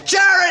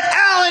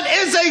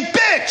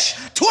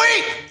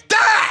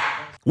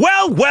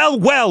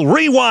Well,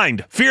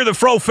 rewind. Fear the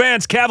Fro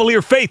fans,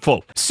 Cavalier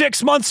faithful.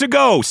 6 months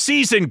ago,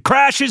 season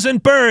crashes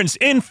and burns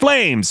in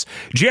flames.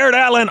 Jarrett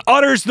Allen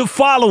utters the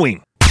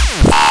following.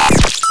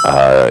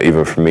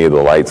 Even for me,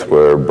 the lights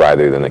were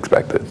brighter than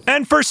expected.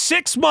 And for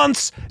 6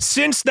 months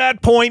since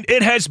that point,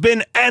 it has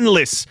been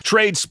endless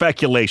trade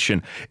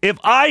speculation. If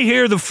I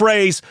hear the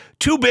phrase,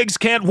 two bigs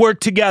can't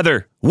work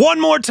together, one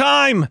more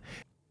time,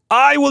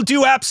 I will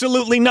do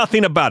absolutely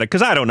nothing about it,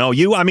 because I don't know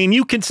you. I mean,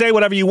 you can say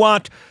whatever you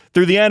want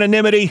through the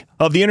anonymity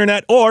of the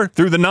internet or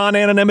through the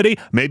non-anonymity.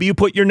 Maybe you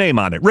put your name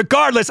on it.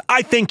 Regardless,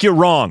 I think you're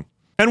wrong.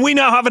 And we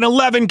now have an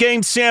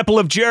 11-game sample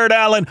of Jarrett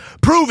Allen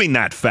proving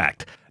that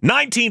fact.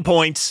 19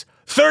 points,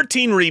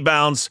 13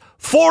 rebounds,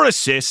 4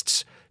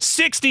 assists,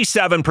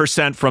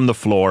 67% from the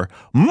floor,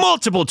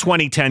 multiple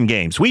 20-10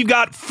 games. We've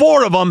got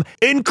 4 of them,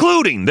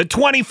 including the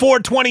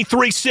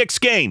 24-23-6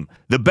 game.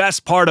 The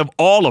best part of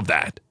all of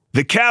that,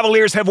 the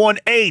Cavaliers have won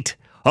 8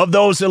 of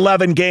those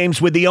 11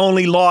 games, with the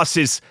only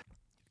losses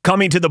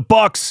coming to the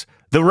Bucks,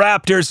 the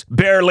Raptors,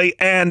 barely,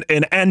 and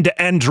an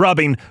end-to-end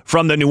drubbing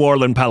from the New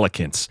Orleans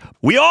Pelicans.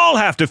 We all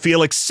have to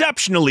feel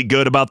exceptionally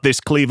good about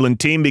this Cleveland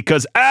team,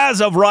 because as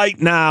of right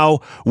now,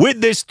 with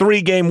this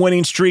 3-game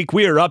winning streak,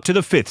 we are up to the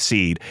 5th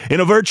seed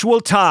in a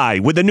virtual tie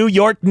with the New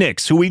York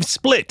Knicks, who we've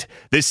split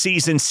this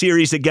season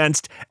series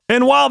against.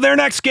 And while their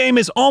next game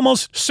is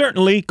almost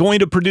certainly going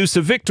to produce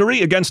a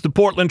victory against the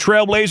Portland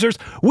Trail Blazers,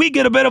 we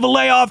get a bit of a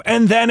layoff,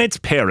 and then it's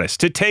Paris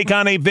to take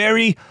on a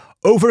very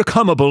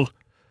overcomable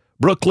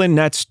Brooklyn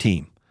Nets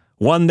team,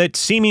 one that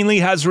seemingly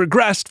has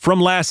regressed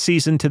from last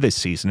season to this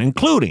season,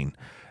 including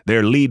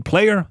their lead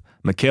player,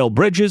 Mikal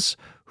Bridges,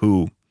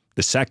 who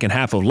the second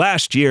half of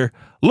last year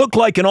looked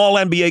like an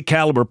all-NBA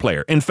caliber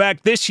player. In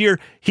fact, this year,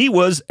 he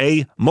was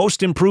a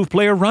most improved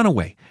player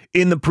runaway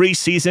in the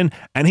preseason,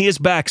 and he has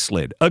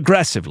backslid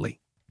aggressively.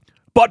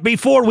 But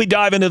before we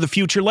dive into the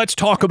future, let's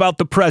talk about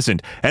the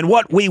present and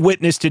what we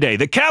witnessed today.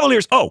 The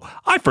Cavaliers,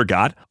 I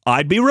forgot.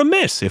 I'd be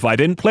remiss if I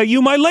didn't play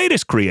you my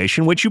latest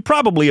creation, which you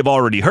probably have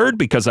already heard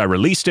because I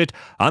released it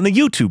on the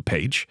YouTube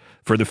page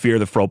for the Fear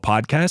the Fro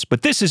podcast.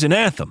 But this is an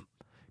anthem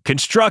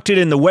constructed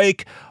in the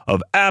wake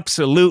of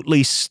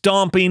absolutely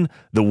stomping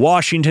the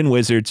Washington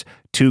Wizards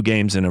 2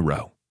 games in a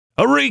row.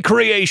 A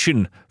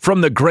recreation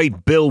from the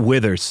great Bill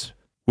Withers.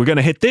 We're going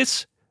to hit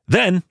this,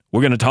 then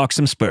we're going to talk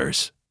some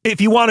Spurs. If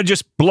you want to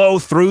just blow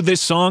through this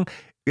song,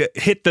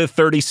 hit the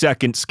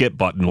 30-second skip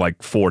button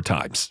like 4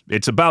 times.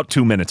 It's about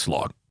 2 minutes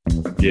long.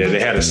 Yeah, they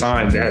had a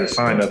sign up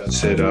that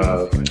said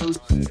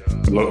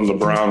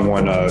LeBron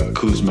won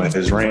Kuzma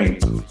his ring.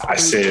 I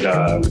said,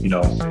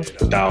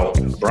 without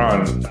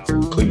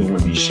LeBron, Cleveland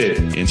would be shit.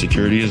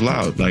 Insecurity is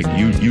loud. Like,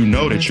 you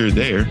know that you're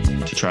there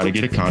to try to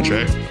get a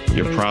contract.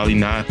 You're probably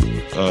not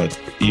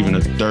even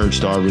a third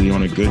star really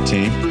on a good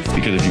team,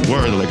 because if you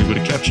were, the Lakers would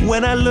have kept you.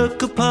 When I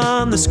look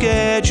upon the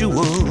schedule,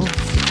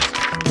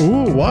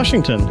 ooh,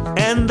 Washington.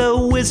 and the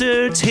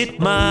Wizards hit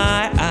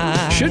my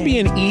eye, Should be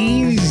an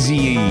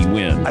easy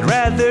win. I'd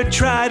rather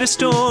try to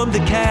storm the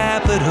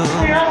Capitol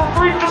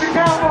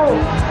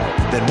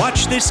than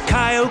watch this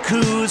Kyle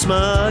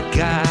Kuzma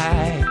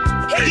guy.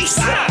 He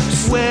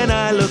sucks! When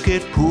I look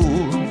at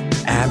Poole,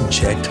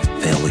 abject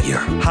failure,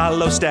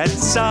 hollow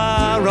stats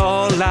are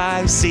all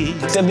I see.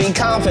 To be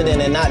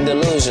confident and not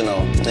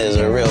delusional is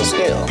a real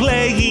skill.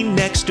 Playing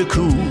next to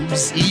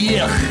Kuz,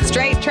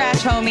 Straight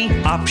trash,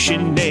 homie.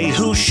 option A,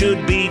 who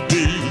should be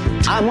D.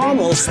 I'm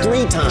almost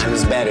 3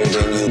 times better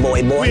than you,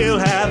 boy. We'll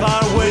have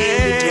our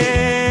way.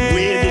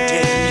 Win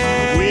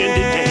today, win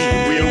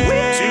today, we'll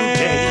win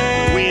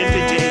today. Win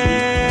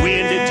today,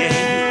 win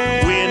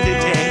today, win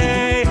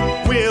today.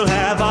 We'll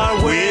have our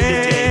way.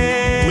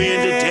 Win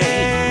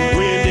today,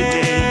 win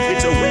today.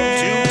 It's a win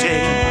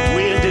today.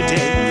 Win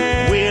today,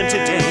 win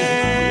today,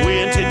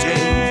 win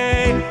today.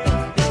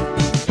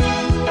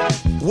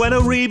 When a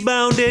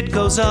rebound, it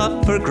goes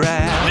up for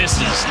grabs.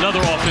 Misses.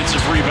 Another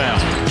offensive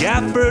rebound.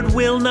 Gafford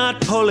will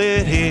not pull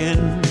it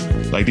in.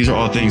 Like, these are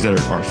all things that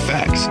are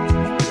facts.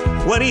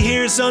 When he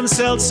hears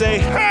Unseld say,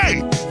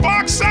 "Hey,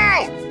 box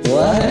out!"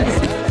 What?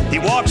 He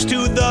walks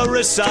to the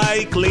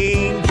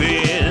recycling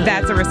bin.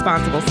 That's a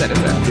responsible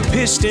citizen. The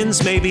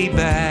Pistons may be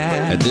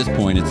bad. At this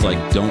point, it's like,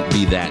 don't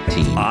be that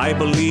team. I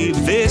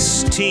believe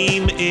this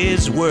team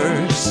is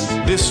worse.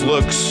 This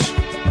looks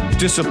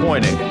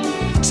disappointing.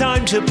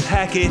 Time to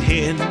pack it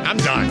in. I'm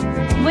done.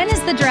 When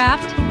is the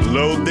draft?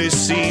 Load this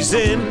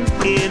season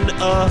in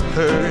a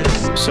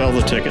hearse. Sell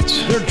the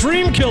tickets. They're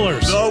dream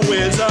killers. The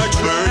Wizards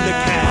burn the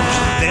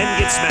cash, then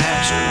get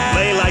smashed.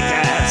 Play like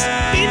ass,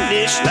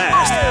 finish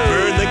last.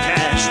 Burn the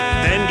cash,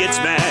 then get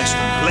smashed.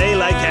 Play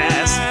like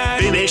ass,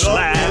 finish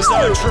last.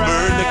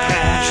 Burn the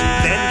cash,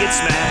 then get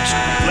smashed.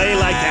 Play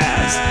like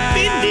ass,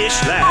 finish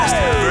last.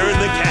 Burn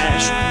the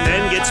cash,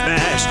 then get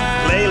smashed.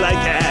 Play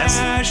like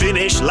ass,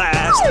 finish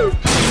last.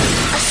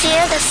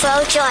 Fear the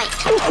Fro joint.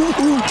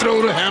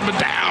 Throw the hammer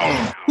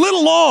down.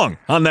 Little long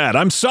on that.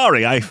 I'm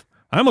sorry. I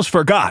almost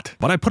forgot,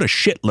 but I put a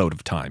shitload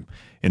of time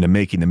into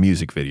making the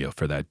music video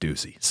for that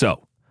doozy.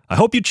 So I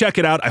hope you check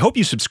it out. I hope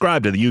you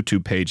subscribe to the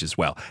YouTube page as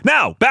well.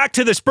 Now, back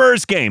to the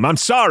Spurs game. I'm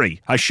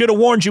sorry. I should have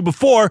warned you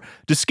before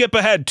to skip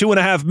ahead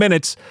 2.5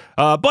 minutes.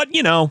 But,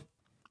 you know,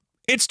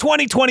 it's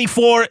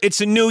 2024.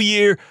 It's a new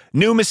year.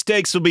 New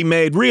mistakes will be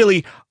made.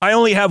 Really, I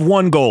only have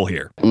one goal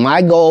here.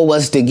 My goal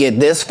was to get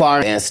this far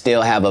and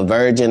still have a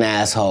virgin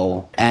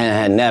asshole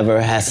and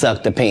never have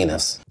sucked a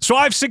penis. So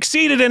I've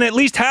succeeded in at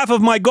least half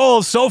of my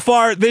goals so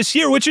far this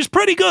year, which is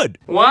pretty good.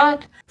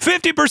 What?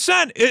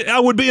 50%, I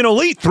would be an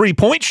elite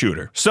three-point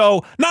shooter.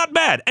 So not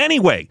bad.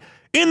 Anyway,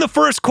 in the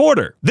first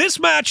quarter, this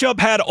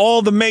matchup had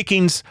all the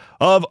makings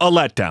of a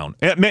letdown.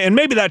 And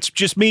maybe that's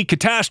just me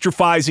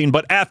catastrophizing,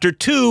 but after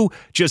two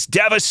just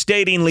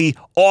devastatingly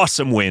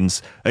awesome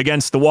wins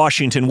against the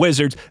Washington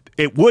Wizards,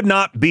 it would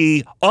not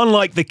be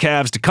unlike the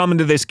Cavs to come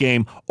into this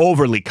game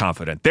overly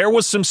confident. There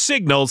was some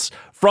signals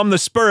from the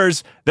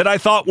Spurs that I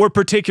thought were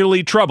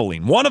particularly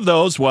troubling. One of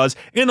those was,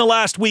 in the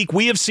last week,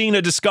 we have seen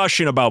a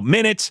discussion about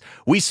minutes.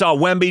 We saw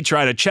Wemby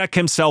try to check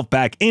himself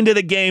back into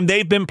the game.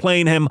 They've been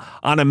playing him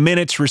on a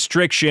minutes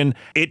restriction.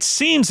 It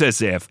seems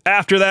as if,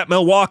 after that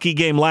Milwaukee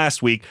game last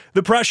week,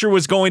 the pressure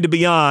was going to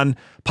be on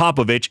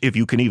Popovich, if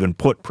you can even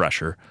put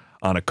pressure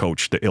on a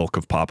coach the ilk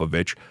of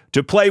Popovich,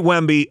 to play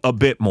Wemby a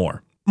bit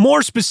more.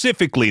 More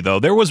specifically, though,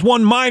 there was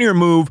one minor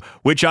move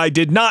which I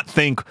did not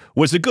think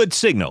was a good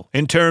signal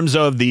in terms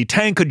of the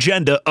tank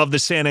agenda of the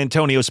San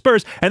Antonio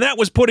Spurs, and that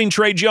was putting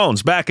Tre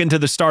Jones back into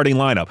the starting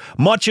lineup.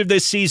 Much of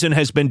this season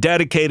has been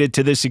dedicated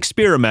to this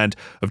experiment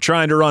of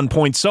trying to run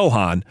Point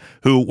Sohan,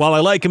 who, while I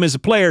like him as a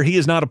player, he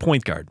is not a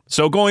point guard.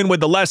 So going with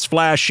the less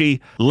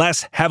flashy,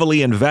 less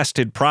heavily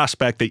invested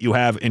prospect that you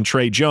have in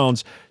Tre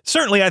Jones,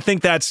 certainly I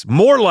think that's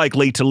more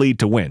likely to lead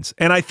to wins.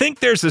 And I think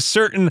there's a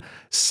certain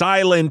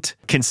silent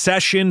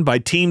concession by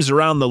teams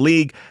around the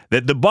league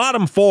that the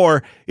bottom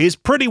four is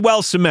pretty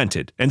well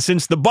cemented. And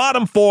since the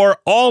bottom four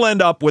all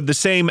end up with the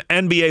same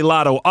NBA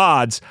Lotto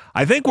odds,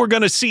 I think we're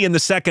going to see in the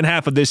second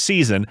half of this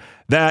season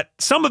that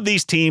some of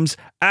these teams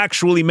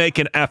actually make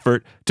an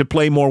effort to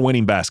play more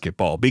winning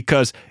basketball,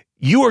 because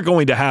you are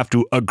going to have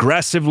to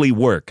aggressively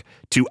work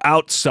to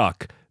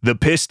outsuck the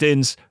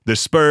Pistons, the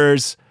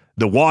Spurs,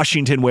 the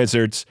Washington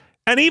Wizards,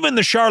 and even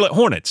the Charlotte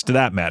Hornets, to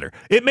that matter.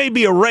 It may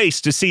be a race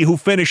to see who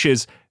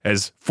finishes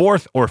as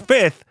fourth or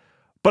fifth,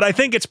 but I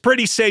think it's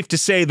pretty safe to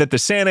say that the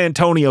San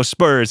Antonio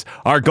Spurs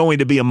are going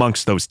to be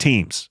amongst those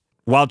teams.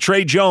 While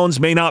Tre Jones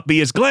may not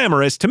be as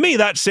glamorous, to me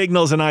that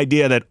signals an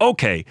idea that,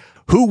 okay,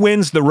 who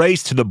wins the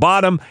race to the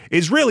bottom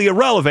is really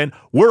irrelevant.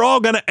 We're all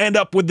going to end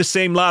up with the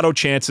same lotto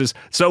chances,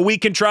 so we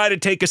can try to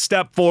take a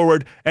step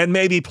forward and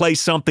maybe play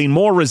something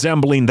more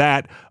resembling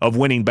that of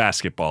winning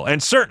basketball.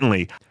 And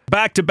certainly,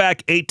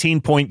 back-to-back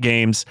 18-point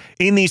games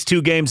in these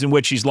two games in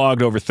which he's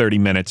logged over 30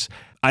 minutes.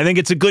 I think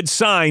it's a good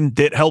sign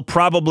that he'll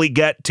probably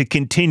get to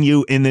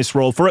continue in this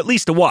role for at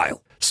least a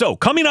while. So,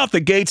 coming off the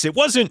gates, it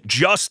wasn't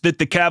just that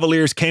the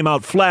Cavaliers came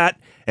out flat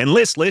and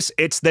listless,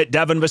 it's that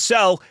Devin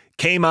Vassell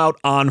came out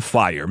on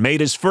fire,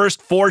 made his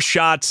first 4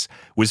 shots,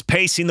 was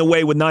pacing the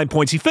way with 9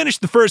 points. He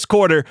finished the first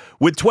quarter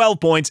with 12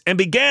 points and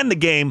began the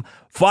game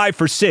 5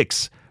 for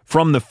 6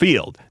 from the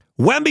field.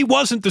 Wemby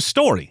wasn't the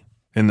story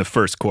in the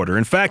first quarter.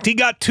 In fact, he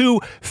got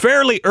 2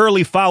 fairly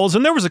early fouls,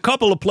 and there was a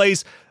couple of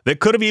plays that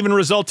could have even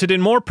resulted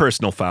in more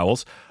personal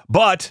fouls,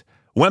 but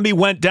Wemby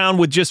went down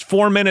with just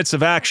 4 minutes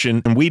of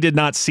action, and we did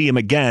not see him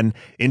again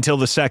until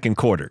the second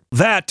quarter.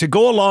 That, to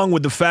go along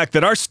with the fact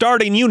that our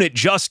starting unit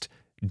just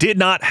did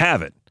not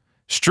have it.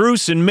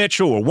 Strus and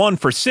Mitchell were 1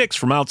 for 6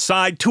 from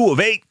outside, 2 of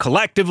 8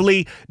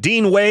 collectively.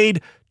 Dean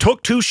Wade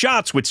took 2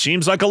 shots, which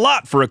seems like a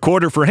lot for a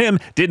quarter for him,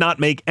 did not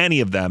make any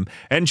of them.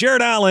 And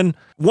Jarrett Allen,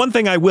 one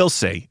thing I will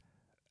say,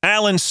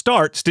 Allen's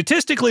start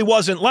statistically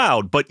wasn't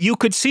loud, but you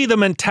could see the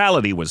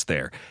mentality was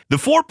there. The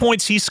 4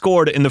 points he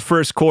scored in the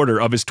first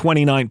quarter of his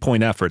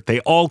 29-point effort, they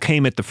all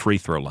came at the free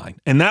throw line.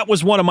 And that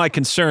was one of my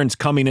concerns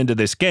coming into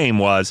this game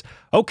was,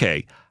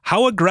 okay,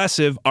 how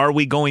aggressive are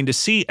we going to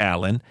see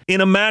Allen in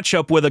a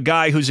matchup with a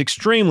guy who's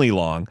extremely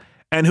long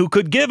and who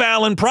could give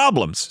Allen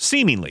problems,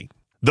 seemingly?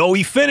 Though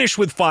he finished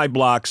with 5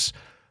 blocks,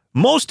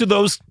 most of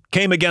those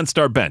came against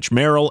our bench,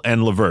 Merrill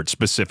and Levert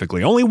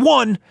specifically. Only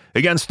 1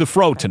 against the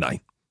Fro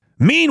tonight.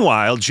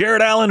 Meanwhile,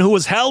 Jarrett Allen, who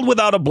was held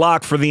without a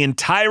block for the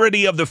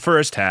entirety of the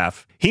first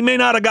half, he may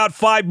not have got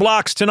 5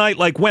 blocks tonight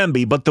like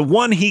Wemby, but the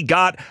one he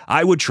got,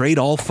 I would trade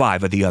all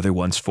 5 of the other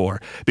ones for.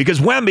 Because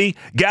Wemby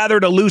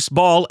gathered a loose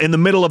ball in the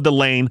middle of the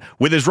lane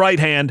with his right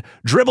hand,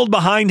 dribbled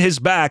behind his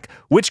back,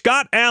 which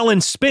got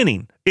Allen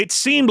spinning. It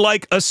seemed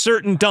like a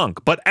certain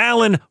dunk, but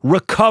Allen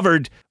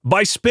recovered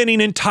by spinning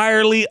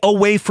entirely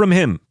away from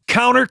him.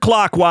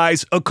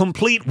 Counterclockwise, a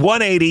complete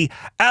 180,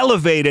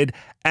 elevated,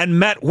 and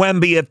met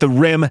Wemby at the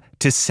rim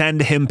to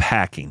send him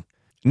packing.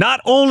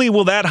 Not only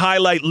will that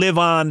highlight live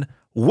on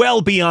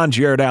well beyond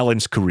Jarrett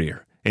Allen's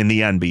career in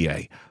the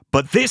NBA,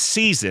 but this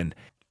season,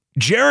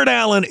 Jarrett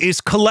Allen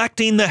is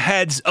collecting the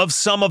heads of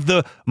some of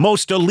the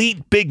most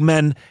elite big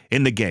men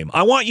in the game.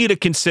 I want you to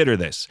consider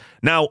this.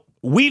 Now,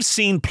 we've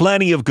seen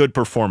plenty of good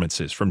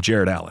performances from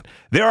Jarrett Allen.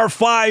 There are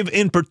 5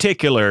 in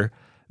particular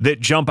that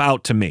jump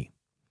out to me.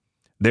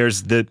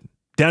 There's the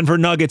Denver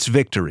Nuggets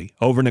victory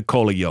over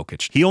Nikola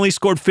Jokic. He only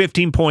scored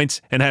 15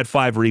 points and had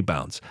 5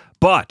 rebounds.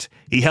 But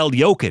he held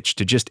Jokic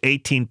to just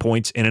 18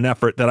 points in an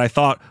effort that I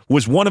thought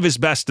was one of his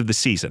best of the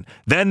season.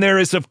 Then there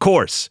is, of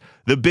course,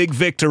 the big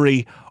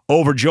victory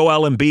over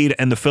Joel Embiid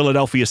and the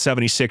Philadelphia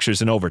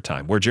 76ers in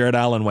overtime, where Jarrett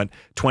Allen went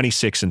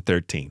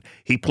 26-13.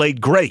 He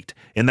played great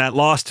in that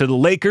loss to the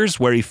Lakers,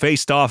 where he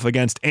faced off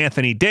against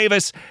Anthony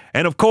Davis.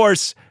 And, of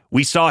course,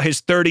 we saw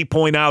his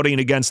 30-point outing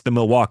against the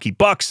Milwaukee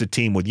Bucks, a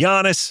team with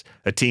Giannis,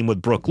 a team with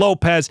Brook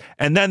Lopez,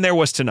 and then there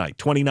was tonight,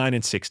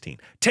 29-16.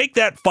 Take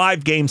that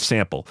 5-game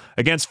sample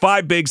against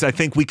 5 bigs I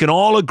think we can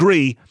all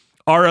agree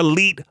are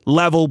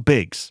elite-level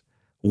bigs.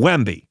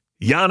 Wemby,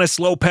 Giannis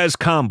Lopez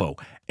combo,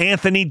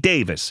 Anthony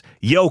Davis,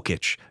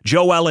 Jokic,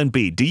 Joel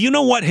Embiid. Do you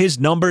know what his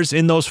numbers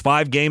in those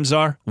 5 games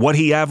are? What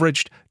he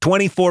averaged?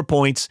 24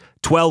 points,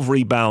 12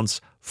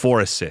 rebounds, 4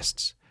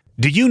 assists.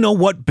 Do you know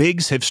what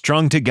bigs have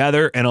strung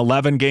together an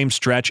 11-game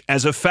stretch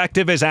as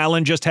effective as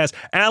Allen just has?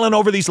 Allen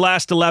over these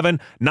last 11,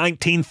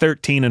 19,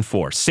 13, and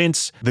 4,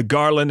 since the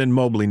Garland and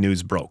Mobley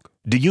news broke.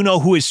 Do you know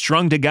who has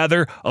strung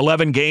together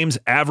 11 games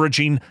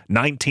averaging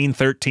 19,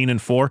 13,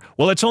 and 4?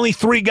 Well, it's only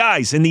 3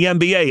 guys in the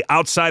NBA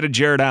outside of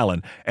Jarrett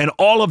Allen, and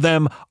all of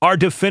them are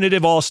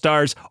definitive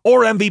All-Stars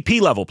or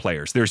MVP-level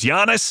players. There's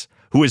Giannis,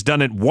 who has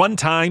done it 1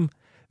 time.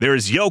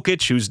 There's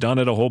Jokic, who's done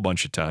it a whole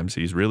bunch of times.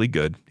 He's really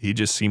good. He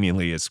just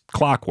seemingly is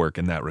clockwork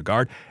in that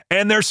regard.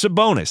 And there's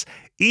Sabonis.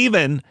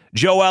 Even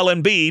Joel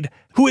Embiid,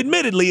 who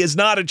admittedly is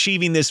not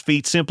achieving this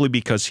feat simply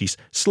because he's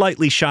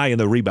slightly shy in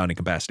the rebounding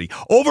capacity.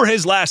 Over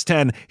his last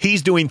 10,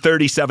 he's doing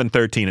 37,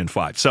 13, and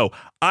 5. So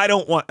I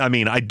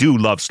do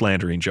love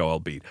slandering Joel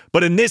Embiid.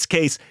 But in this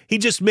case, he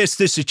just missed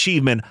this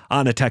achievement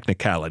on a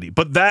technicality.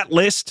 But that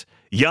list,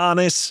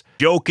 Giannis,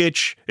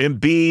 Jokic,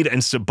 Embiid,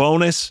 and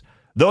Sabonis,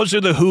 those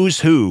are the who's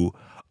who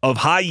of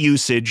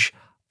high-usage,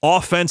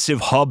 offensive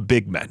hub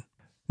big men.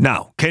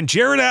 Now, can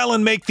Jarrett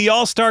Allen make the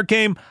All-Star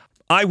game?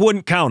 I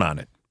wouldn't count on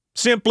it.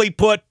 Simply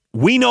put,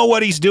 we know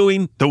what he's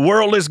doing. The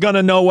world is going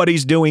to know what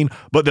he's doing.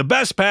 But the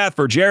best path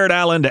for Jarrett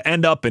Allen to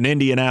end up in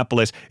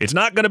Indianapolis, it's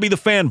not going to be the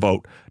fan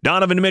vote.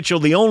 Donovan Mitchell,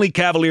 the only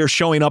Cavalier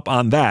showing up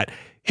on that.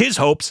 His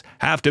hopes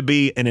have to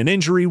be in an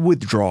injury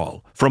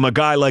withdrawal from a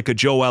guy like a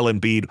Joel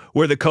Embiid,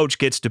 where the coach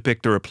gets to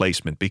pick the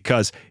replacement,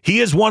 because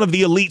he is one of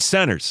the elite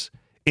centers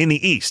in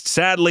the East.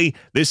 Sadly,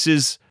 the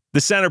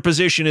center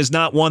position is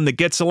not one that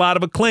gets a lot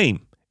of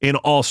acclaim in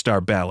All-Star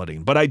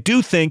balloting. But I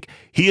do think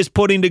he is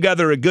putting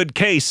together a good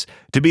case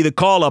to be the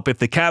call-up if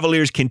the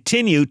Cavaliers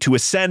continue to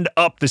ascend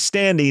up the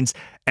standings,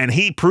 and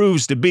he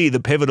proves to be the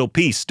pivotal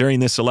piece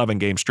during this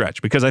 11-game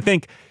stretch. Because I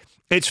think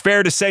it's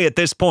fair to say at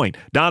this point,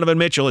 Donovan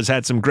Mitchell has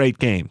had some great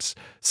games.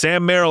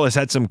 Sam Merrill has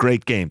had some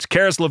great games.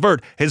 Caris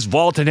Levert has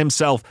vaulted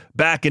himself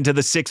back into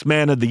the 6th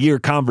man of the year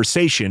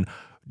conversation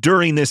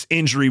during this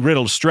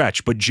injury-riddled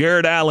stretch. But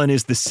Jarrett Allen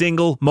is the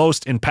single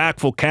most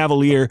impactful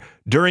Cavalier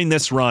during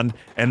this run,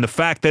 and the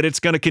fact that it's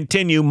going to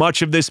continue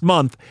much of this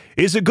month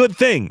is a good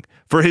thing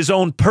for his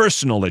own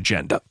personal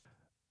agenda.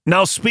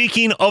 Now,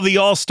 speaking of the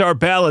All-Star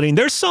balloting,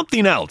 there's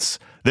something else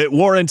that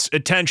warrants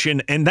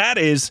attention, and that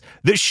is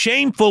the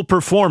shameful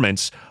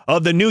performance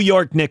of the New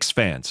York Knicks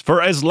fans. For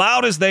as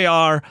loud as they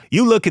are,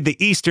 you look at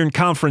the Eastern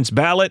Conference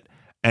ballot,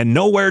 and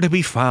nowhere to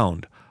be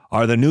found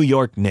are the New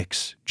York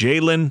Knicks.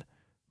 Jalen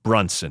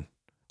Brunson.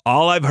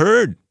 All I've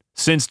heard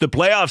since the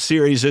playoff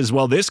series is,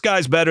 well, this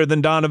guy's better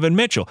than Donovan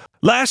Mitchell.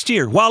 Last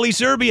year, Wally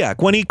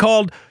Szczerbiak, when he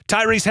called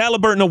Tyrese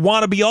Halliburton a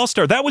wannabe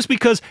All-Star, that was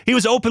because he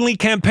was openly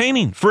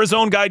campaigning for his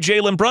own guy,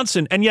 Jalen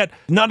Brunson, and yet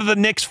none of the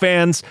Knicks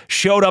fans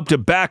showed up to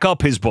back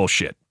up his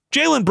bullshit.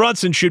 Jalen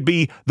Brunson should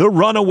be the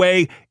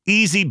runaway,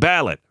 easy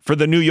ballot for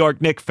the New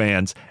York Knicks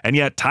fans, and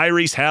yet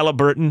Tyrese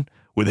Halliburton,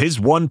 with his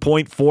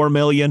 $1.4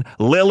 million,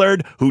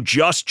 Lillard, who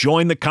just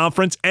joined the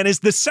conference and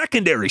is the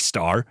secondary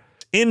star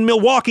in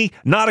Milwaukee,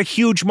 not a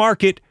huge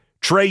market.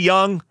 Trae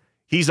Young,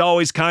 he's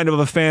always kind of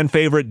a fan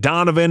favorite.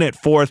 Donovan at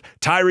 4th,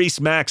 Tyrese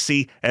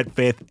Maxey at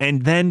 5th,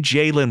 and then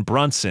Jalen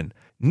Brunson.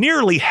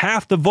 Nearly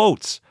half the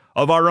votes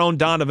of our own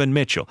Donovan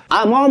Mitchell.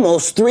 I'm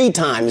almost 3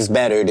 times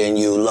better than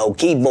you,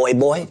 low-key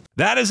boy.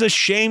 That is a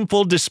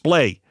shameful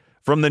display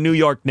from the New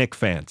York Knicks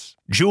fans.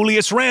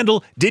 Julius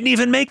Randle didn't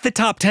even make the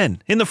top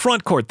 10 in the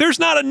front court. There's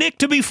not a Knick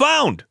to be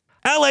found.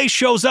 LA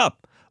shows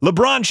up.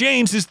 LeBron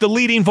James is the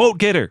leading vote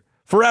getter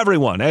for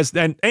everyone,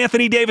 and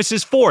Anthony Davis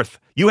is 4th.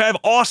 You have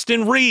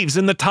Austin Reeves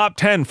in the top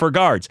 10 for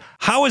guards.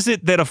 How is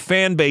it that a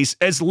fan base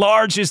as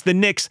large as the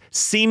Knicks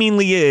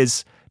seemingly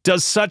is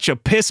does such a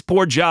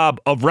piss-poor job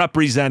of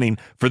representing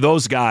for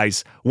those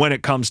guys when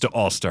it comes to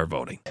All-Star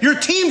voting? Your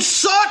team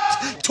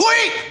sucked!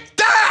 Tweet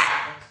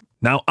that!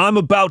 Now, I'm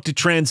about to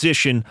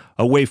transition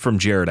away from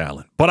Jarrett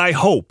Allen, but I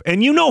hope,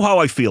 and you know how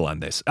I feel on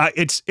this,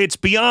 it's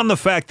beyond the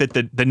fact that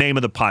the name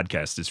of the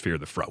podcast is Fear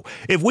the Fro.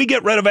 If we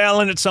get rid of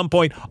Allen at some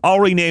point, I'll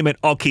rename it,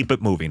 I'll keep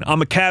it moving.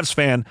 I'm a Cavs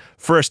fan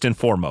first and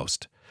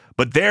foremost.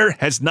 But there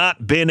has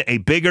not been a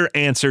bigger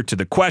answer to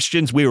the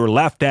questions we were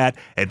left at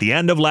the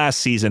end of last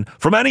season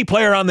from any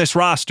player on this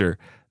roster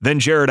than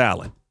Jarrett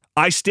Allen.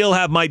 I still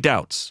have my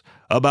doubts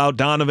about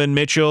Donovan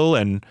Mitchell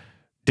and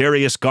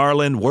Darius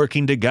Garland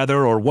working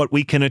together or what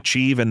we can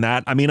achieve in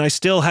that. I mean, I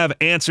still have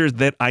answers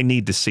that I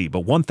need to see.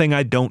 But one thing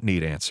I don't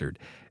need answered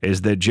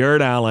is that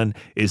Jarrett Allen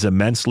is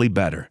immensely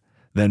better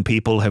than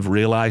people have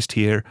realized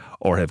here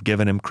or have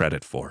given him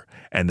credit for,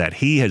 and that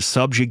he has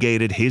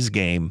subjugated his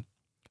game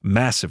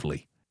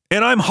massively.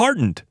 And I'm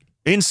heartened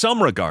in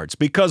some regards,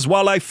 because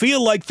while I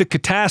feel like the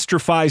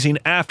catastrophizing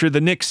after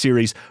the Knicks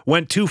series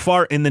went too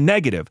far in the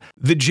negative,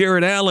 the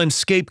Jarrett Allen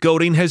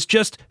scapegoating has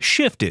just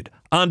shifted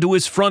onto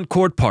his front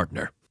court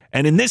partner.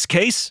 And in this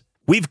case,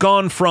 we've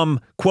gone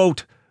from,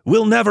 quote,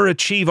 we'll never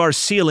achieve our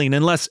ceiling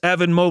unless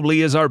Evan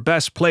Mobley is our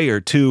best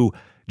player, to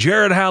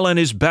Jarrett Allen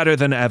is better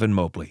than Evan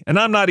Mobley. And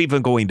I'm not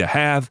even going to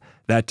have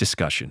that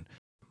discussion.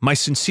 My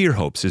sincere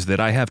hopes is that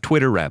I have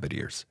Twitter rabbit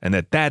ears, and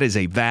that is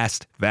a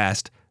vast,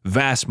 vast,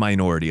 vast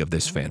minority of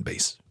this fan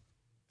base.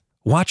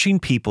 Watching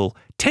people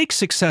take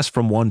success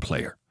from one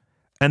player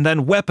and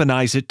then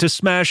weaponize it to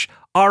smash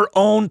our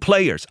own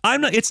players.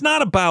 It's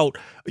not about,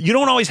 you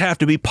don't always have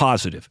to be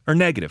positive or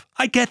negative.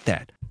 I get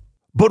that.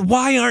 But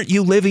why aren't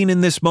you living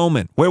in this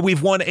moment where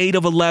we've won 8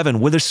 of 11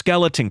 with a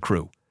skeleton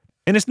crew?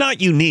 And it's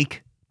not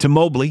unique to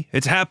Mobley.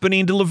 It's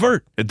happening to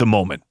Levert at the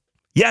moment.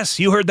 Yes,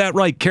 you heard that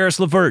right. Caris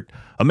Levert,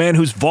 a man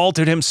who's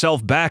vaulted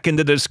himself back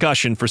into the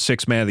discussion for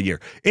Sixth Man of the Year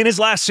in his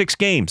last 6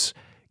 games,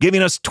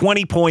 giving us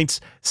 20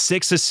 points,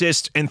 6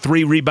 assists, and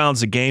 3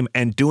 rebounds a game,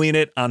 and doing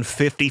it on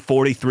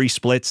 50-43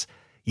 splits.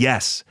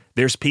 Yes,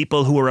 there's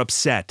people who are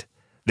upset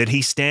that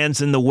he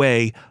stands in the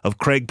way of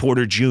Craig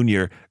Porter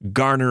Jr.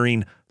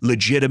 garnering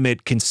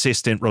legitimate,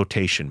 consistent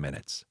rotation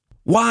minutes.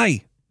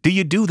 Why do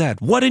you do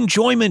that? What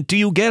enjoyment do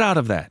you get out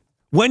of that?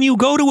 When you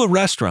go to a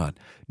restaurant,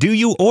 do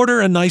you order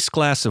a nice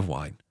glass of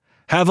wine,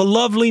 have a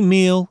lovely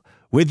meal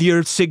with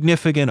your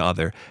significant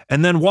other,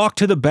 and then walk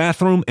to the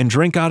bathroom and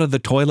drink out of the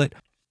toilet?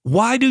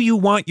 Why do you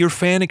want your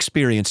fan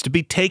experience to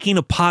be taking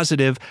a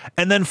positive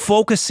and then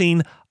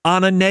focusing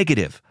on a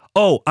negative?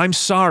 Oh, I'm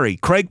sorry,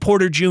 Craig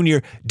Porter Jr.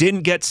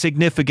 didn't get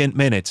significant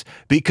minutes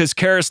because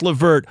Caris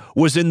Levert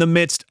was in the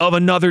midst of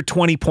another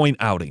 20-point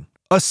outing,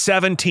 a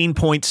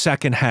 17-point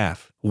second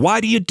half. Why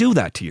do you do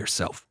that to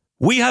yourself?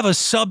 We have a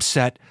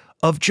subset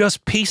of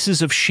just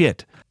pieces of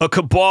shit, a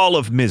cabal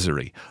of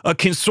misery, a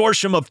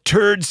consortium of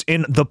turds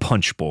in the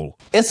punch bowl.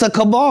 It's a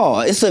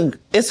cabal. It's a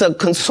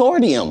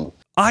consortium.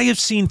 I have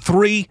seen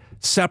 3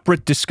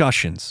 separate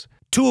discussions,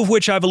 2 of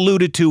which I've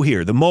alluded to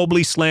here. The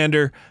Mobley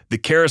slander, the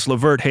Caris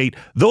Levert hate.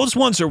 Those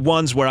ones are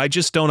ones where I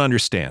just don't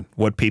understand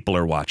what people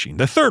are watching.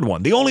 The third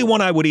one, the only one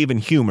I would even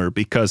humor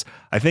because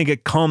I think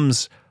it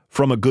comes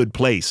from a good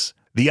place.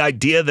 The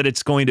idea that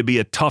it's going to be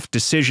a tough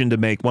decision to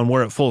make when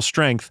we're at full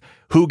strength,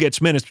 who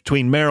gets minutes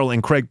between Merrill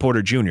and Craig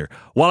Porter Jr.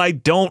 While I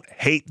don't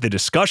hate the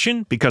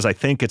discussion because I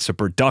think it's a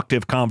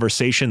productive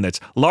conversation that's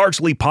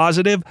largely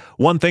positive,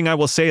 one thing I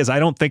will say is I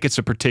don't think it's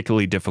a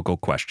particularly difficult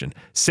question.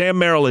 Sam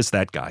Merrill is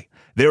that guy.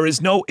 There is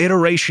no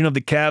iteration of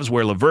the Cavs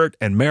where Levert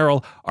and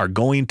Merrill are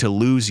going to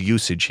lose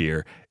usage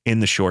here in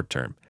the short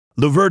term.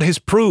 Levert has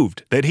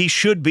proved that he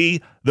should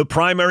be the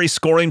primary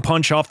scoring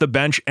punch off the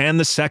bench and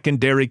the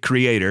secondary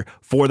creator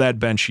for that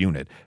bench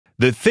unit.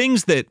 The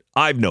things that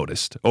I've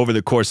noticed over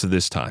the course of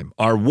this time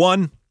are,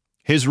 1,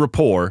 his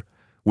rapport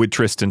with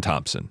Tristan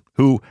Thompson,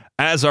 who,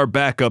 as our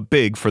backup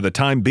big for the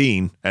time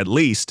being, at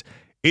least,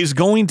 is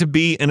going to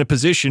be in a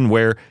position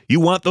where you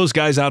want those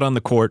guys out on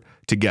the court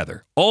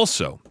together.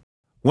 Also,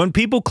 when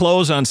people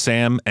close on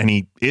Sam and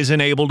he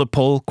isn't able to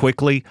pull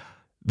quickly,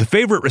 the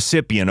favorite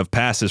recipient of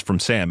passes from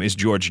Sam is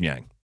George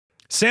Niang.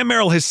 Sam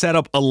Merrill has set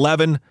up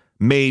 11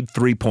 made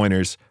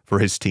 3-pointers for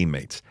his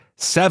teammates.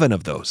 7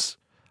 of those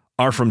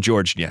are from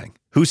George Niang,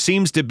 who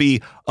seems to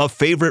be a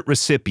favorite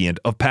recipient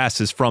of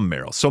passes from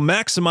Merrill. So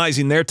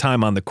maximizing their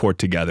time on the court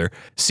together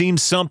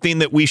seems something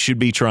that we should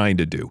be trying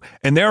to do.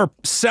 And there are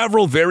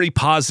several very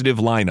positive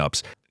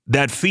lineups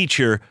that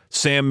feature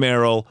Sam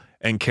Merrill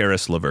and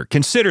Caris Levert.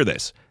 Consider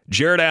this: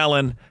 Jarrett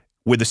Allen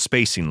with a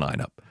spacing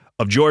lineup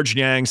of George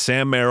Niang,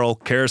 Sam Merrill,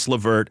 Caris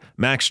Levert,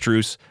 Max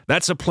Strus.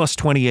 That's a plus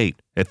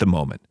 28 at the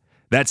moment.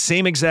 That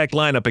same exact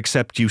lineup,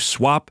 except you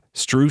swap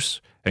Strus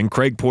and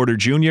Craig Porter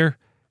Jr.,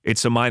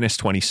 it's a minus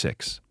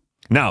 26.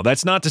 Now,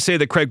 that's not to say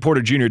that Craig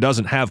Porter Jr.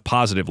 doesn't have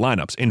positive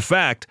lineups. In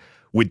fact,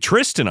 with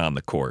Tristan on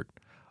the court,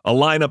 a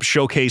lineup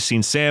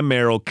showcasing Sam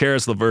Merrill,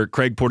 Caris Levert,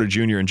 Craig Porter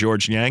Jr., and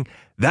George Niang,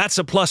 that's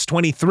a plus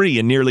 23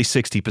 in nearly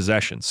 60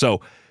 possessions. So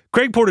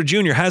Craig Porter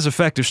Jr. has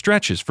effective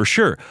stretches for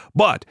sure,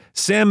 but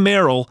Sam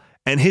Merrill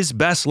and his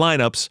best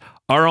lineups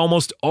are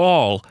almost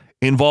all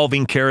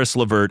involving Caris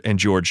Levert and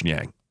George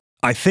Niang.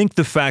 I think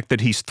the fact that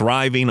he's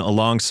thriving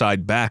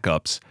alongside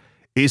backups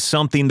is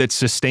something that's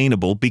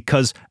sustainable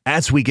because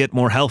as we get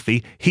more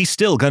healthy, he's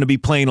still going to be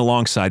playing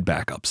alongside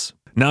backups.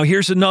 Now,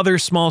 here's another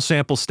small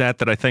sample stat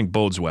that I think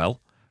bodes well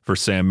for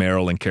Sam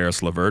Merrill and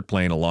Caris Levert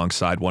playing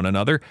alongside one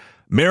another.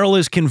 Merrill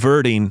is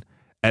converting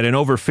at an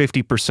over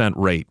 50%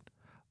 rate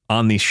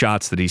on these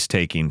shots that he's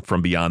taking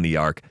from beyond the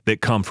arc that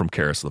come from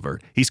Caris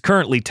Levert. He's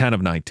currently 10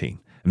 of 19.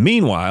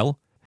 Meanwhile,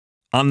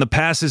 on the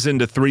passes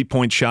into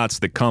 3-point shots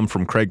that come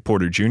from Craig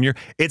Porter Jr.,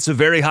 it's a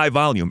very high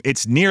volume.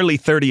 It's nearly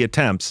 30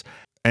 attempts.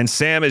 And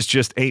Sam is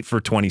just 8 for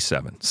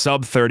 27,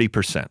 sub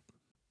 30%.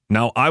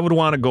 Now, I would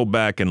want to go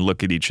back and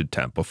look at each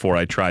attempt before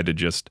I try to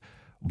just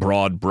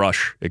broad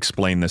brush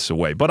explain this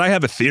away. But I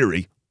have a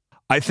theory.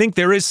 I think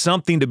there is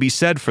something to be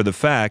said for the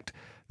fact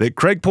that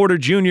Craig Porter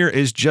Jr.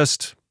 is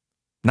just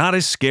not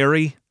as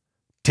scary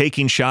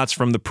taking shots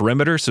from the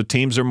perimeter, so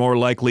teams are more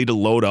likely to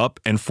load up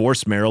and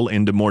force Merrill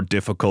into more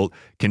difficult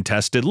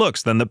contested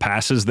looks than the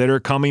passes that are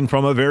coming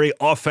from a very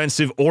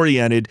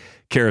offensive-oriented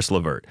Caris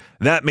Levert.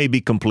 That may be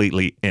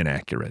completely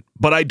inaccurate,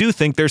 but I do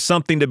think there's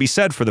something to be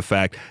said for the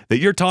fact that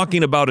you're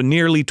talking about a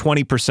nearly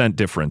 20%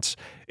 difference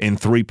in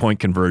three-point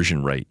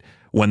conversion rate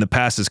when the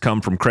passes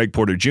come from Craig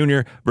Porter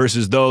Jr.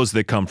 versus those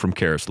that come from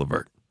Caris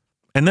Levert.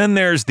 And then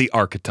there's the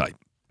archetype.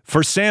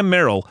 For Sam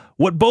Merrill,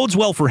 what bodes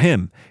well for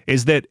him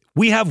is that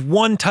we have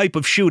one type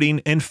of shooting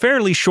in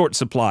fairly short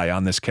supply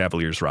on this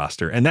Cavaliers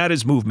roster, and that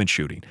is movement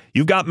shooting.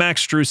 You've got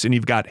Max Strus and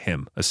you've got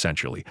him,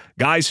 essentially.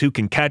 Guys who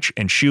can catch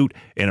and shoot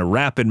in a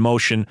rapid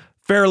motion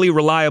fairly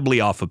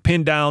reliably off of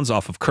pin downs,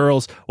 off of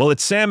curls. Well,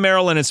 it's Sam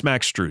Merrill and it's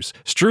Max Strus.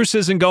 Strus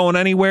isn't going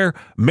anywhere.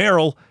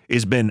 Merrill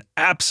has been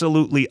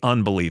absolutely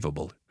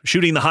unbelievable.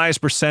 Shooting the highest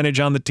percentage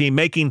on the team,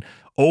 making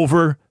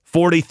over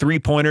 40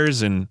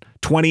 three-pointers in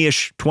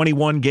 20-ish,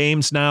 21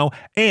 games now.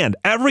 And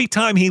every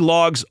time he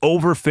logs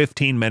over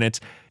 15 minutes,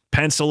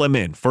 pencil him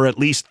in for at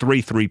least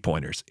 3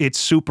 three-pointers. It's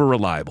super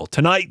reliable.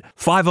 Tonight,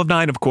 5 of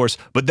 9, of course,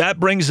 but that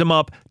brings him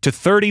up to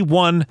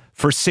 31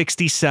 for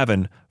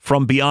 67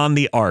 from beyond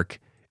the arc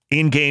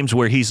in games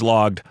where he's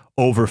logged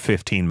over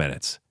 15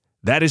 minutes.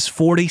 That is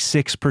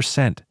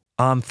 46%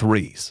 on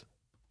threes.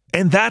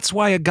 And that's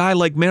why a guy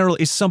like Merrill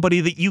is somebody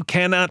that you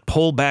cannot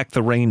pull back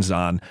the reins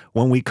on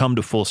when we come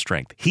to full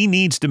strength. He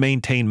needs to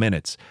maintain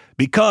minutes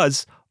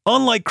because,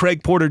 unlike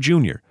Craig Porter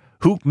Jr.,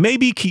 who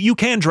maybe you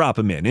can drop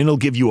him in and he'll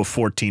give you a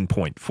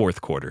 14-point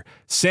fourth quarter,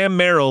 Sam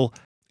Merrill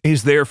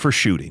is there for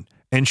shooting,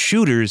 and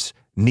shooters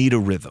need a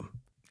rhythm.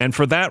 And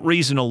for that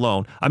reason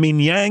alone,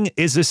 Yang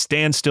is a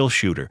standstill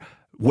shooter.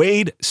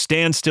 Wade,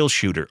 standstill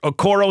shooter.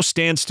 Okoro,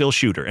 standstill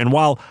shooter. And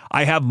while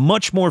I have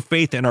much more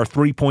faith in our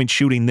three-point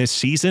shooting this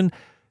season,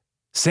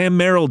 Sam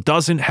Merrill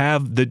doesn't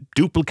have the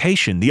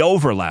duplication, the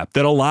overlap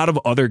that a lot of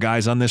other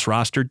guys on this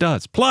roster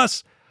does.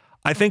 Plus,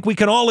 I think we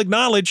can all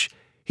acknowledge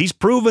he's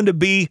proven to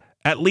be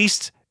at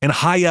least a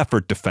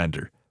high-effort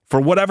defender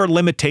for whatever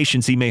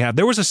limitations he may have.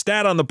 There was a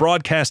stat on the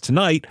broadcast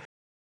tonight.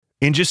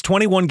 In just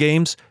 21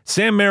 games,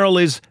 Sam Merrill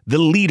is the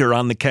leader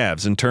on the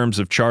Cavs in terms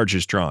of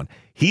charges drawn.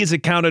 He has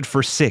accounted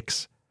for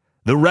 6.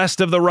 The rest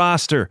of the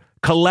roster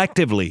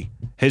collectively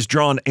has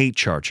drawn 8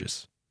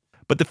 charges.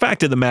 But the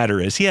fact of the matter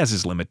is he has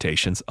his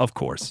limitations, of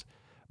course.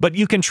 But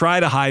you can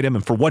try to hide him,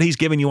 and for what he's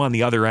given you on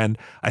the other end,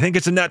 I think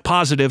it's a net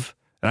positive,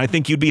 and I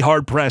think you'd be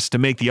hard-pressed to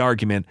make the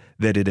argument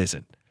that it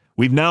isn't.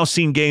 We've now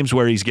seen games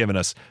where he's given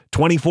us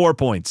 24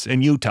 points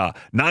in Utah,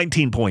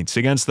 19 points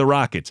against the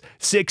Rockets,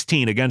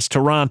 16 against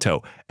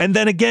Toronto, and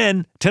then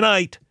again,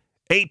 tonight,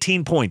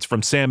 18 points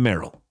from Sam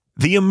Merrill.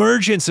 The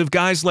emergence of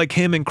guys like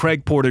him and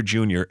Craig Porter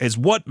Jr. is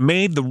what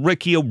made the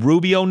Ricky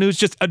Rubio news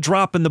just a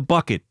drop in the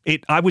bucket.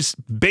 I was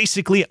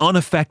basically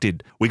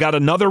unaffected. We got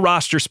another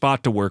roster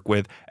spot to work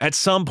with. At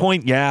some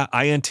point,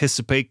 I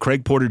anticipate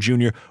Craig Porter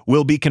Jr.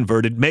 will be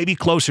converted, maybe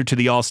closer to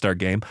the All-Star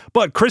game.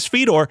 But Chris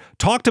Fedor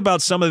talked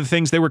about some of the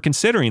things they were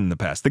considering in the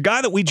past. The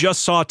guy that we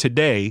just saw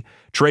today,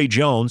 Trey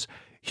Jones,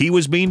 he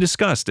was being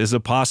discussed as a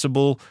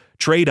possible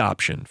trade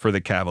option for the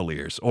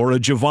Cavaliers, or a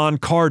Javon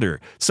Carter,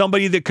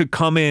 somebody that could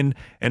come in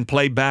and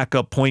play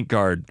backup point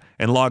guard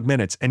and log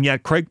minutes. And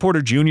yet Craig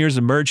Porter Jr.'s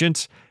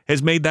emergence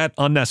has made that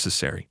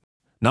unnecessary.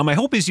 Now, my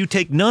hope is you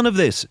take none of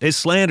this as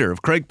slander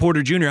of Craig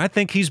Porter Jr. I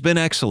think he's been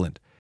excellent.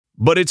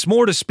 But it's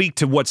more to speak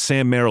to what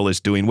Sam Merrill is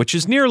doing, which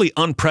is nearly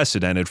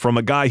unprecedented from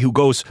a guy who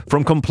goes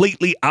from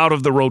completely out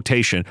of the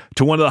rotation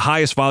to one of the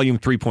highest volume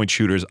three-point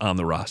shooters on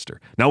the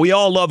roster. Now, we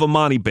all love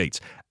Emoni Bates,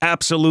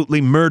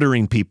 absolutely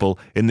murdering people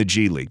in the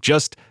G League.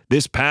 Just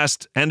this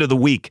past end of the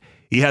week,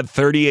 he had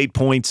 38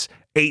 points,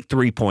 8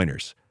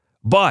 three-pointers.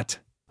 But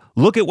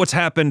look at what's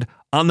happened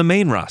on the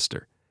main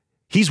roster.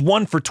 He's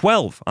 1 for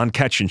 12 on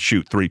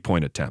catch-and-shoot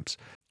three-point attempts.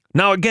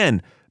 Now,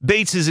 again,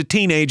 Bates is a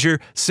teenager,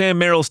 Sam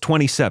Merrill's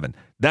 27.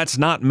 That's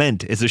not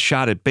meant as a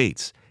shot at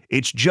Bates.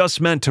 It's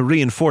just meant to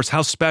reinforce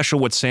how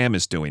special what Sam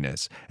is doing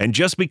is. And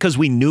just because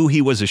we knew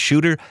he was a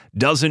shooter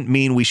doesn't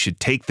mean we should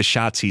take the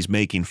shots he's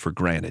making for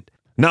granted.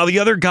 Now, the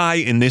other guy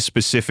in this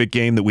specific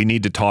game that we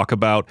need to talk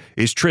about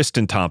is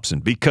Tristan Thompson,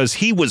 because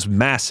he was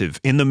massive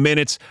in the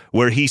minutes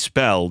where he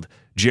spelled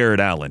Jarrett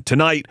Allen.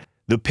 Tonight,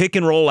 the pick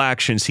and roll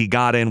actions he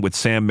got in with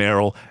Sam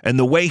Merrill and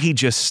the way he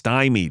just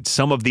stymied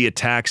some of the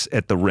attacks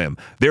at the rim.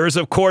 There is,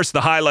 of course,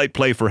 the highlight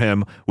play for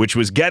him, which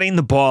was getting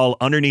the ball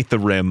underneath the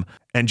rim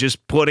and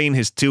just putting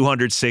his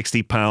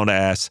 260-pound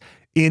ass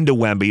into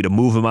Wemby to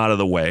move him out of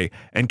the way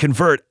and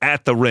convert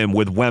at the rim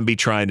with Wemby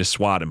trying to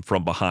swat him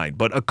from behind.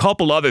 But a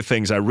couple other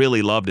things I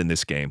really loved in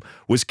this game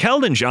was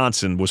Keldon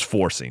Johnson was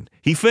forcing.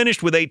 He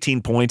finished with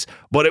 18 points,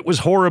 but it was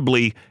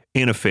horribly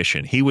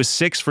inefficient. He was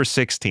 6 for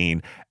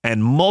 16,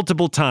 and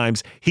multiple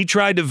times he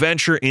tried to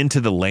venture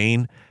into the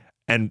lane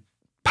and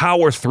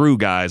power through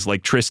guys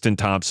like Tristan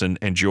Thompson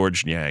and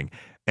George Niang.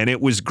 And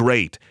it was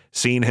great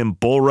seeing him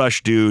bull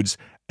rush dudes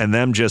and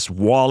them just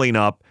walling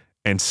up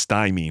and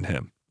stymieing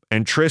him.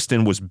 And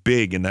Tristan was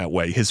big in that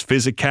way. His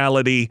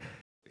physicality,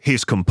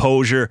 his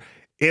composure,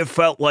 it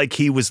felt like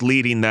he was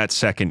leading that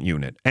second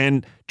unit.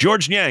 And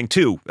George Niang,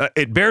 too,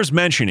 it bears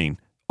mentioning,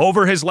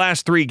 over his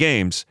last 3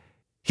 games,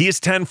 he is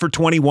 10 for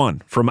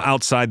 21 from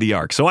outside the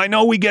arc. So I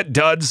know we get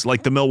duds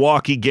like the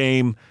Milwaukee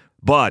game,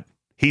 but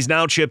he's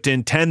now chipped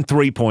in 10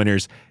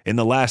 3-pointers in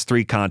the last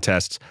 3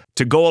 contests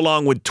to go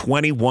along with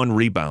 21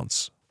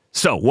 rebounds.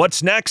 So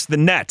what's next? The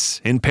Nets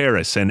in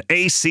Paris, and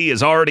AC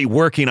is already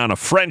working on a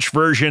French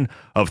version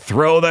of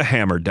Throw the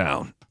Hammer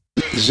Down.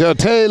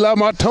 Jeter la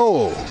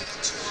marteau.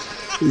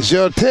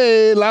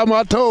 Jeter la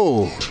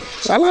marteau.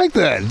 I like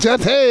that.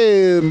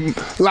 Jeter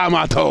la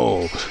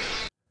marteau.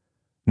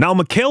 Now,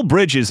 Mikal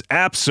Bridges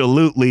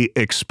absolutely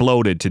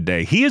exploded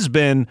today. He has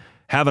been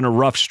having a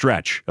rough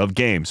stretch of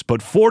games,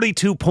 but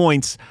 42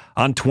 points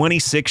on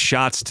 26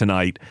 shots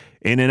tonight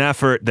in an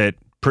effort that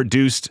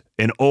produced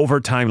an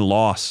overtime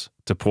loss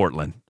to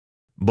Portland.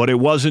 But it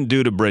wasn't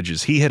due to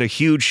Bridges. He hit a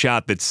huge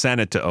shot that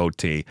sent it to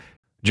OT.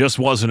 Just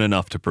wasn't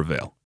enough to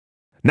prevail.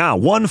 Now,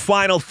 one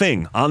final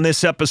thing on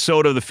this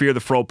episode of the Fear the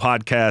Fro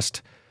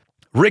podcast.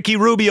 Ricky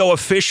Rubio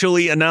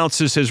officially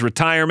announces his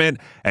retirement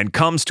and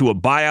comes to a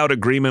buyout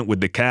agreement with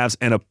the Cavs,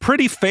 and a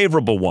pretty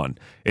favorable one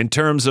in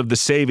terms of the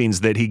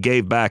savings that he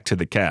gave back to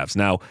the Cavs.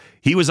 Now,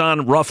 he was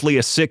on roughly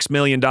a $6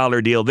 million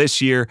deal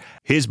this year.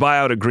 His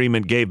buyout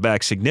agreement gave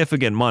back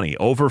significant money,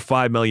 over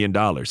 $5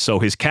 million. So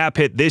his cap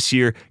hit this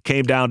year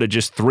came down to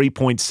just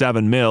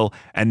 $3.7 million,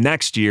 and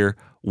next year,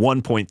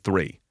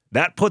 $1.3.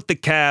 That put the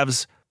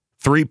Cavs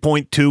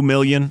 $3.2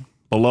 million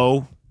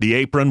below the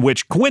apron,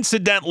 which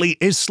coincidentally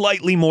is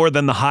slightly more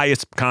than the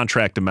highest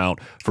contract amount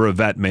for a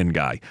vet min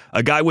guy.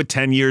 A guy with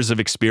 10 years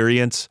of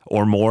experience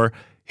or more,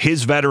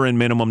 his veteran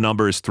minimum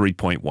number is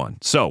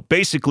 3.1. So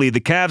basically, the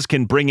Cavs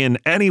can bring in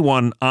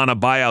anyone on a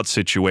buyout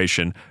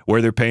situation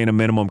where they're paying a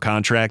minimum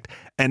contract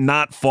and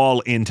not fall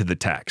into the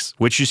tax,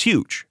 which is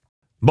huge.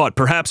 But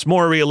perhaps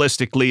more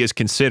realistically is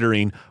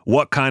considering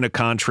what kind of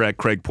contract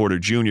Craig Porter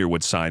Jr.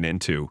 would sign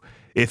into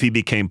if he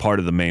became part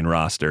of the main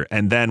roster,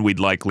 and then we'd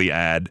likely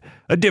add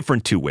a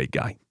different two-way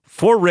guy.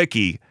 For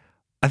Ricky,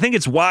 I think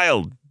it's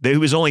wild that he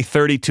was only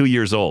 32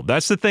 years old.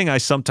 That's the thing I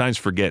sometimes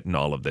forget in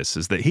all of this,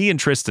 is that he and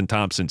Tristan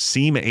Thompson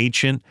seem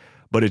ancient,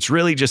 but it's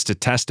really just a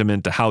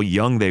testament to how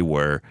young they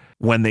were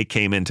when they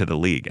came into the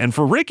league. And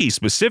for Ricky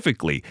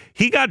specifically,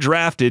 he got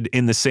drafted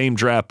in the same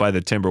draft by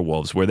the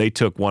Timberwolves where they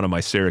took one of my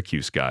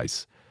Syracuse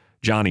guys,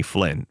 Johnny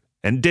Flynn,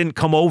 and didn't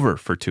come over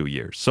for 2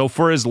 years. So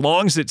for as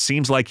long as it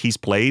seems like he's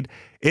played,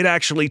 it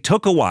actually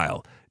took a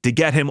while to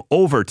get him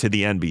over to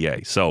the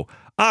NBA. So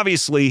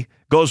obviously,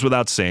 goes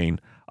without saying,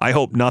 I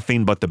hope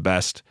nothing but the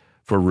best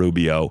for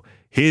Rubio.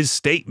 His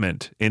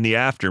statement in the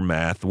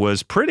aftermath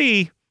was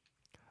pretty,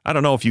 I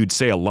don't know if you'd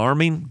say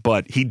alarming,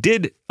 but he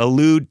did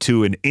allude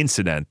to an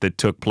incident that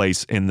took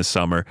place in the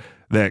summer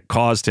that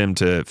caused him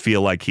to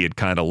feel like he had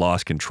kind of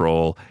lost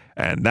control.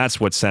 And that's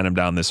what sent him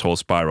down this whole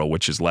spiral,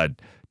 which has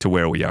led to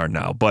where we are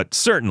now. But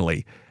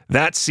certainly,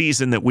 that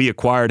season that we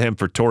acquired him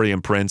for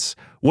Taurean Prince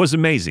was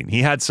amazing.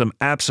 He had some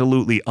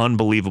absolutely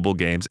unbelievable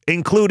games,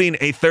 including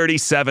a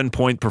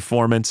 37-point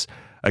performance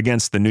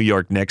against the New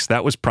York Knicks.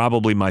 That was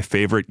probably my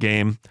favorite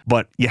game.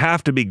 But you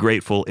have to be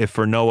grateful, if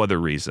for no other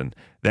reason,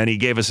 than he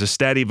gave us a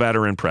steady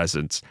veteran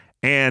presence,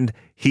 and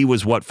he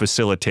was what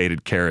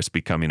facilitated Caris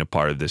becoming a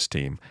part of this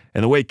team.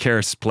 And the way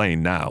Caris is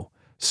playing now,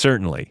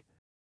 certainly,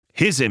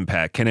 his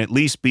impact can at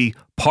least be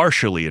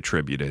partially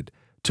attributed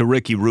to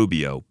Ricky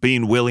Rubio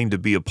being willing to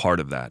be a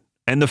part of that.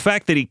 And the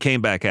fact that he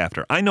came back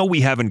after. I know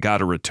we haven't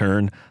got a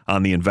return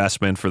on the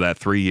investment for that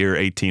 3-year,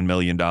 $18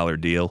 million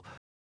deal,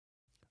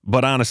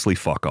 but honestly,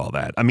 fuck all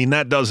that. I mean,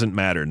 that doesn't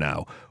matter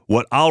now.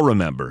 What I'll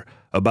remember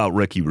about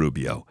Ricky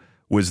Rubio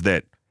was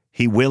that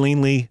he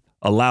willingly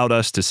allowed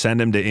us to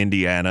send him to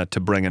Indiana to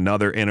bring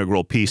another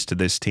integral piece to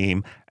this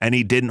team, and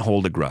he didn't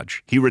hold a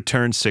grudge. He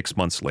returned 6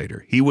 months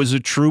later. He was a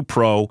true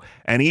pro,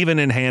 and even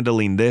in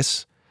handling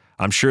this,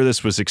 I'm sure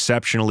this was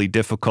exceptionally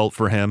difficult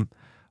for him,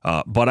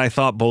 but I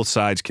thought both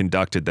sides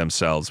conducted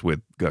themselves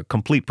with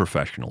complete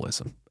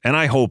professionalism. And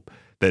I hope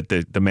that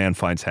the man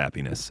finds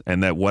happiness,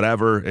 and that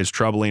whatever is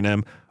troubling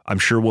him, I'm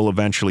sure we'll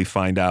eventually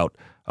find out.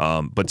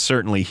 But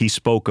certainly he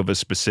spoke of a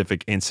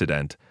specific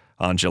incident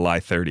on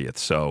July 30th.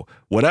 So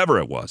whatever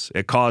it was,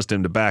 it caused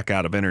him to back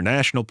out of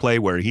international play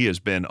where he has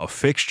been a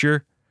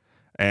fixture.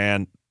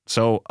 And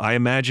so I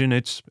imagine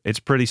it's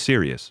pretty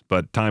serious,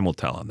 but time will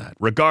tell on that.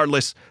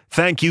 Regardless,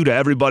 thank you to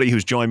everybody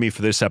who's joined me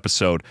for this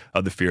episode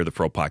of the Fear the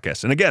Fro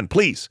podcast. And again,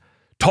 please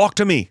talk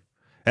to me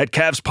at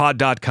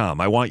CavsPod.com.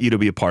 I want you to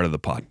be a part of the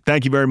pod.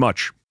 Thank you very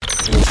much.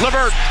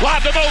 Levert,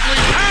 lob to Mobley.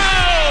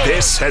 Oh!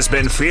 This has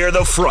been Fear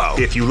the Fro.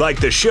 If you like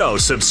the show,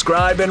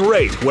 subscribe and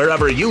rate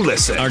wherever you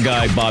listen. Our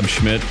guy, Bob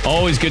Schmidt,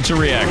 always gets a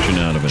reaction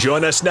out of it.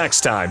 Join us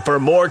next time for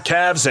more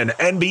Cavs and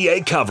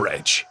NBA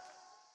coverage.